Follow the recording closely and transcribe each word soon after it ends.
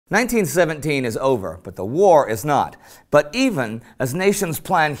1917 is over, but the war is not. But even as nations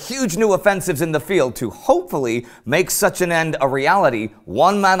plan huge new offensives in the field to hopefully make such an end a reality,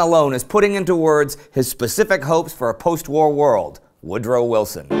 one man alone is putting into words his specific hopes for a post-war world: Woodrow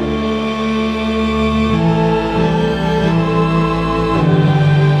Wilson.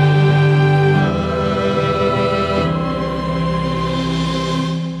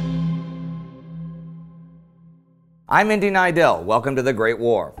 I'm Indy Nidell. Welcome to the Great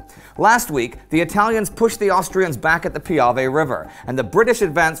War. Last week, the Italians pushed the Austrians back at the Piave River, and the British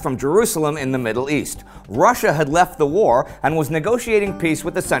advanced from Jerusalem in the Middle East. Russia had left the war and was negotiating peace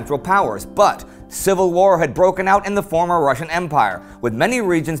with the Central Powers, but civil war had broken out in the former Russian Empire, with many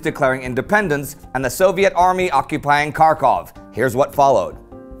regions declaring independence and the Soviet army occupying Kharkov. Here's what followed.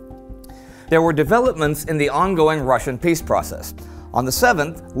 There were developments in the ongoing Russian peace process. On the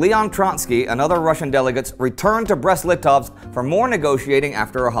 7th, Leon Trotsky and other Russian delegates returned to Brest-Litovsk for more negotiating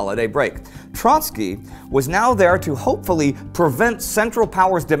after a holiday break. Trotsky was now there to hopefully prevent Central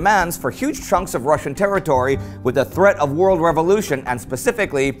Powers' demands for huge chunks of Russian territory with the threat of world revolution, and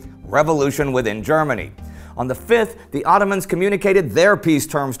specifically, revolution within Germany. On the 5th, the Ottomans communicated their peace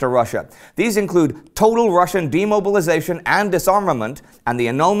terms to Russia. These include total Russian demobilization and disarmament, and the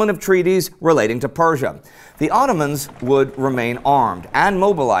annulment of treaties relating to Persia. The Ottomans would remain armed and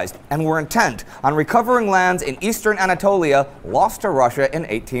mobilized, and were intent on recovering lands in eastern Anatolia lost to Russia in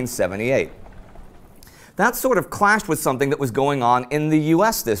 1878. That sort of clashed with something that was going on in the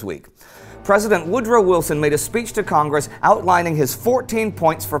US this week. President Woodrow Wilson made a speech to Congress outlining his 14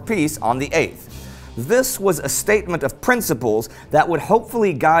 points for peace on the 8th. This was a statement of principles that would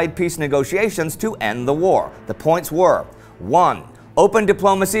hopefully guide peace negotiations to end the war. The points were: 1. Open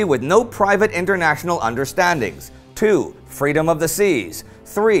diplomacy with no private international understandings. 2. Freedom of the seas.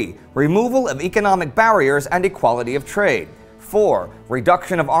 3. Removal of economic barriers and equality of trade. 4.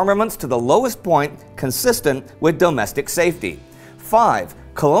 Reduction of armaments to the lowest point consistent with domestic safety. 5.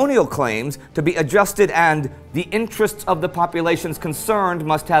 Colonial claims to be adjusted, and the interests of the populations concerned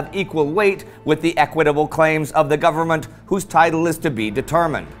must have equal weight with the equitable claims of the government whose title is to be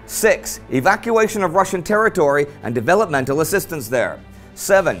determined. 6. Evacuation of Russian territory and developmental assistance there.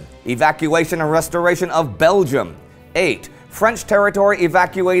 7. Evacuation and restoration of Belgium. 8. French territory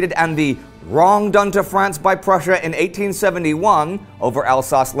evacuated and the wrong done to France by Prussia in 1871 over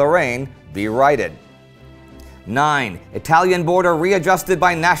Alsace-Lorraine be righted. 9. Italian border readjusted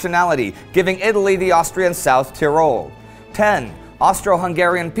by nationality, giving Italy the Austrian South Tyrol. 10.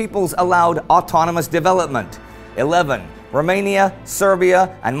 Austro-Hungarian peoples allowed autonomous development. 11. Romania,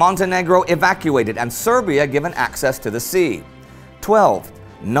 Serbia, and Montenegro evacuated, and Serbia given access to the sea. 12.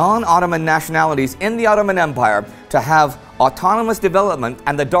 Non-Ottoman nationalities in the Ottoman Empire to have autonomous development,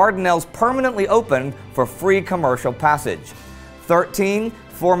 and the Dardanelles permanently opened for free commercial passage. 13.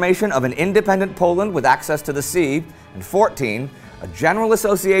 Formation of an independent Poland with access to the sea. And 14. A general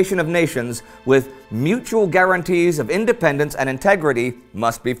association of nations with mutual guarantees of independence and integrity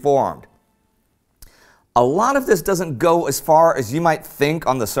must be formed. A lot of this doesn't go as far as you might think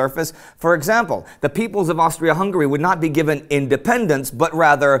on the surface. For example, the peoples of Austria-Hungary would not be given independence, but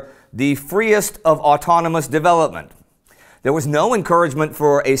rather the freest of autonomous development. There was no encouragement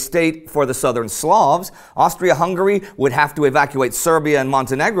for a state for the southern Slavs. Austria-Hungary would have to evacuate Serbia and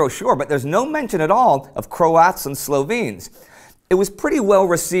Montenegro, sure, but there's no mention at all of Croats and Slovenes. It was pretty well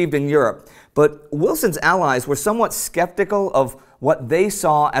received in Europe, but Wilson's allies were somewhat skeptical of what they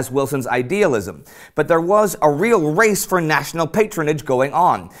saw as Wilson's idealism. But there was a real race for national patronage going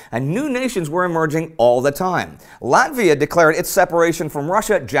on, and new nations were emerging all the time. Latvia declared its separation from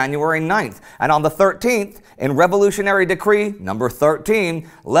Russia January 9th, and on the 13th, in Revolutionary Decree number 13,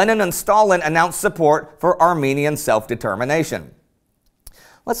 Lenin and Stalin announced support for Armenian self-determination.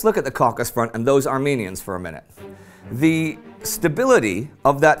 Let's look at the Caucasus front and those Armenians for a minute. The stability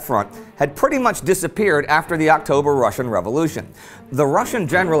of that front had pretty much disappeared after the October Russian Revolution. The Russian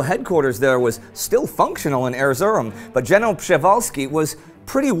general headquarters there was still functional in Erzurum, but General Przewalski was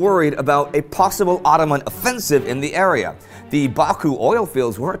pretty worried about a possible Ottoman offensive in the area. The Baku oil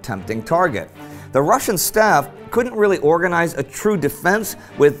fields were a tempting target. The Russian staff couldn't really organize a true defense,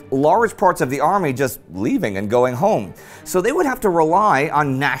 with large parts of the army just leaving and going home. So they would have to rely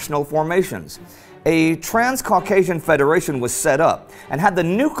on national formations. A Trans-Caucasian Federation was set up and had the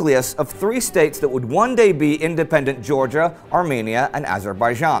nucleus of 3 states that would one day be independent: Georgia, Armenia, and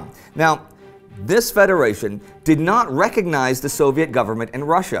Azerbaijan. Now, this federation did not recognize the Soviet government in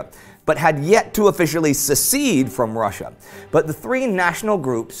Russia, but had yet to officially secede from Russia. But the 3 national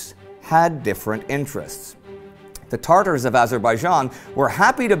groups had different interests. The Tatars of Azerbaijan were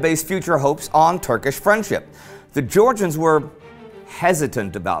happy to base future hopes on Turkish friendship. The Georgians were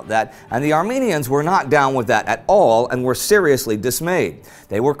hesitant about that, and the Armenians were not down with that at all and were seriously dismayed.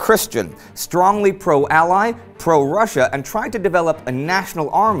 They were Christian, strongly pro-Ally, pro-Russia, and tried to develop a national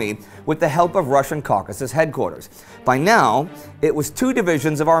army with the help of Russian Caucasus headquarters. By now, it was 2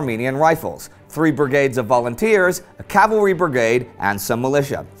 divisions of Armenian rifles, 3 brigades of volunteers, a cavalry brigade, and some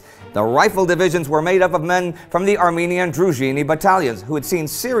militia. The rifle divisions were made up of men from the Armenian Druzhiny battalions who had seen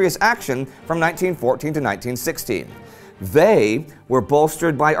serious action from 1914 to 1916. They were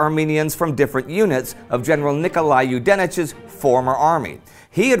bolstered by Armenians from different units of General Nikolai Udenich's former army.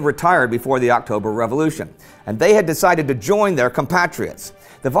 He had retired before the October Revolution, and they had decided to join their compatriots.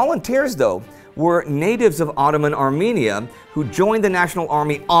 The volunteers, though, were natives of Ottoman Armenia who joined the National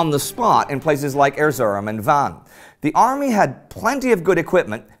Army on the spot in places like Erzurum and Van. The army had plenty of good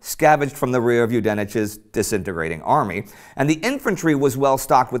equipment, scavenged from the rear of Udenich's disintegrating army, and the infantry was well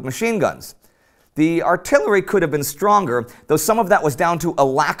stocked with machine guns. The artillery could have been stronger, though some of that was down to a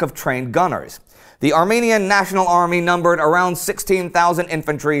lack of trained gunners. The Armenian National Army numbered around 16,000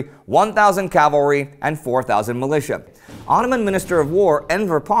 infantry, 1,000 cavalry, and 4,000 militia. Ottoman Minister of War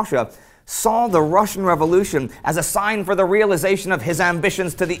Enver Pasha saw the Russian Revolution as a sign for the realization of his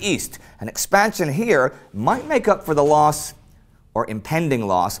ambitions to the east. An expansion here might make up for the loss, or impending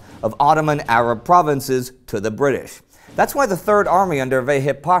loss, of Ottoman Arab provinces to the British. That's why the Third Army under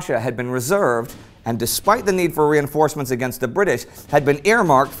Vahip Pasha had been reserved, and despite the need for reinforcements against the British, had been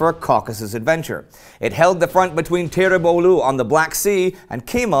earmarked for a Caucasus adventure. It held the front between Tiribolu on the Black Sea and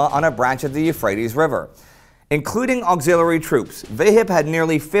Kima on a branch of the Euphrates River. Including auxiliary troops, Vahip had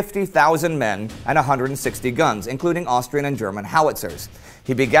nearly 50,000 men and 160 guns, including Austrian and German howitzers.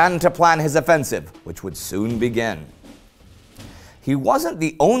 He began to plan his offensive, which would soon begin. He wasn't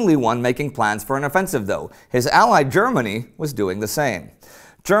the only one making plans for an offensive, though. His ally Germany was doing the same.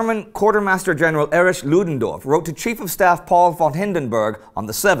 German Quartermaster General Erich Ludendorff wrote to Chief of Staff Paul von Hindenburg on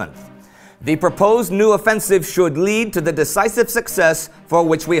the 7th. "The proposed new offensive should lead to the decisive success for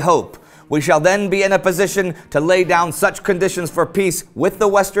which we hope. We shall then be in a position to lay down such conditions for peace with the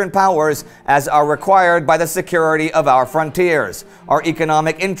Western powers as are required by the security of our frontiers, our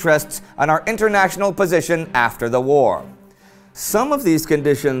economic interests, and our international position after the war." Some of these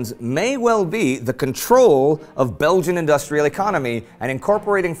conditions may well be the control of Belgian industrial economy and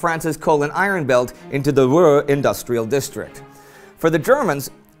incorporating France's coal and iron belt into the Ruhr industrial district. For the Germans,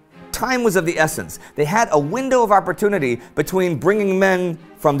 time was of the essence. They had a window of opportunity between bringing men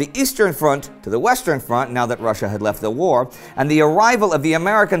from the Eastern Front to the Western Front, now that Russia had left the war, and the arrival of the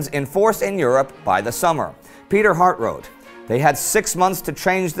Americans in force in Europe by the summer. Peter Hart wrote, "They had 6 months to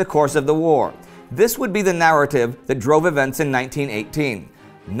change the course of the war. This would be the narrative that drove events in 1918.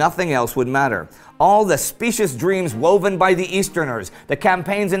 Nothing else would matter. All the specious dreams woven by the Easterners, the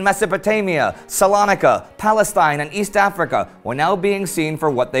campaigns in Mesopotamia, Salonika, Palestine, and East Africa were now being seen for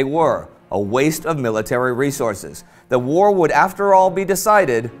what they were, a waste of military resources. The war would after all be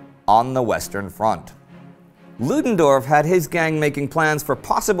decided on the Western Front." Ludendorff had his gang making plans for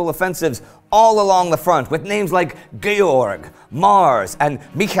possible offensives all along the front, with names like Georg, Mars, and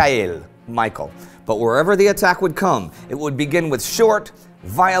Michael. But wherever the attack would come, it would begin with short,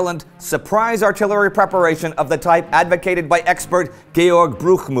 violent, surprise artillery preparation of the type advocated by expert Georg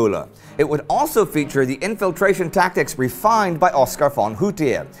Bruchmüller. It would also feature the infiltration tactics refined by Oskar von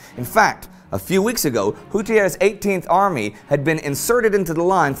Hutier. In fact, a few weeks ago, Hutier's 18th Army had been inserted into the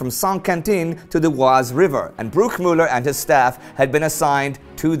line from Saint-Quentin to the Oise River, and Bruchmüller and his staff had been assigned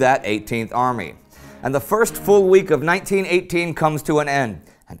to that 18th Army. And the first full week of 1918 comes to an end.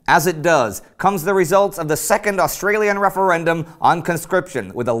 And as it does, comes the results of the second Australian referendum on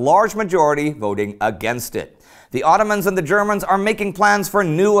conscription, with a large majority voting against it. The Ottomans and the Germans are making plans for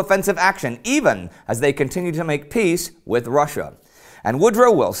new offensive action, even as they continue to make peace with Russia. And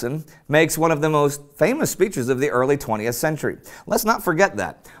Woodrow Wilson makes one of the most famous speeches of the early 20th century. Let's not forget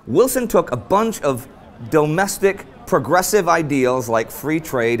that. Wilson took a bunch of domestic, progressive ideals like free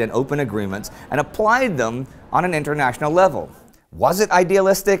trade and open agreements and applied them on an international level. Was it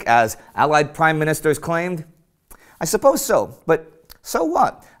idealistic, as Allied prime ministers claimed? I suppose so, but so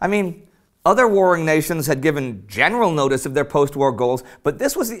what? I mean, other warring nations had given general notice of their post-war goals, but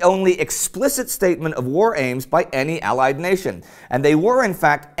this was the only explicit statement of war aims by any Allied nation. And they were, in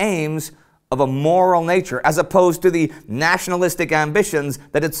fact, aims of a moral nature, as opposed to the nationalistic ambitions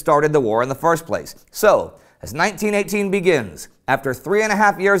that had started the war in the first place. So, as 1918 begins, after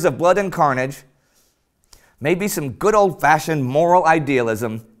 3.5 years of blood and carnage, maybe some good old-fashioned moral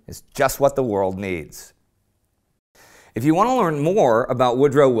idealism is just what the world needs. If you want to learn more about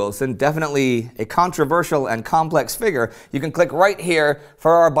Woodrow Wilson, definitely a controversial and complex figure, you can click right here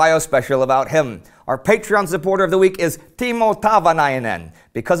for our bio special about him. Our Patreon supporter of the week is Timo Tavanainen.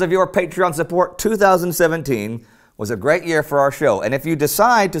 Because of your Patreon support, 2017 was a great year for our show. And if you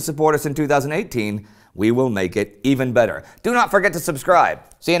decide to support us in 2018, we will make it even better. Do not forget to subscribe.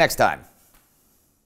 See you next time.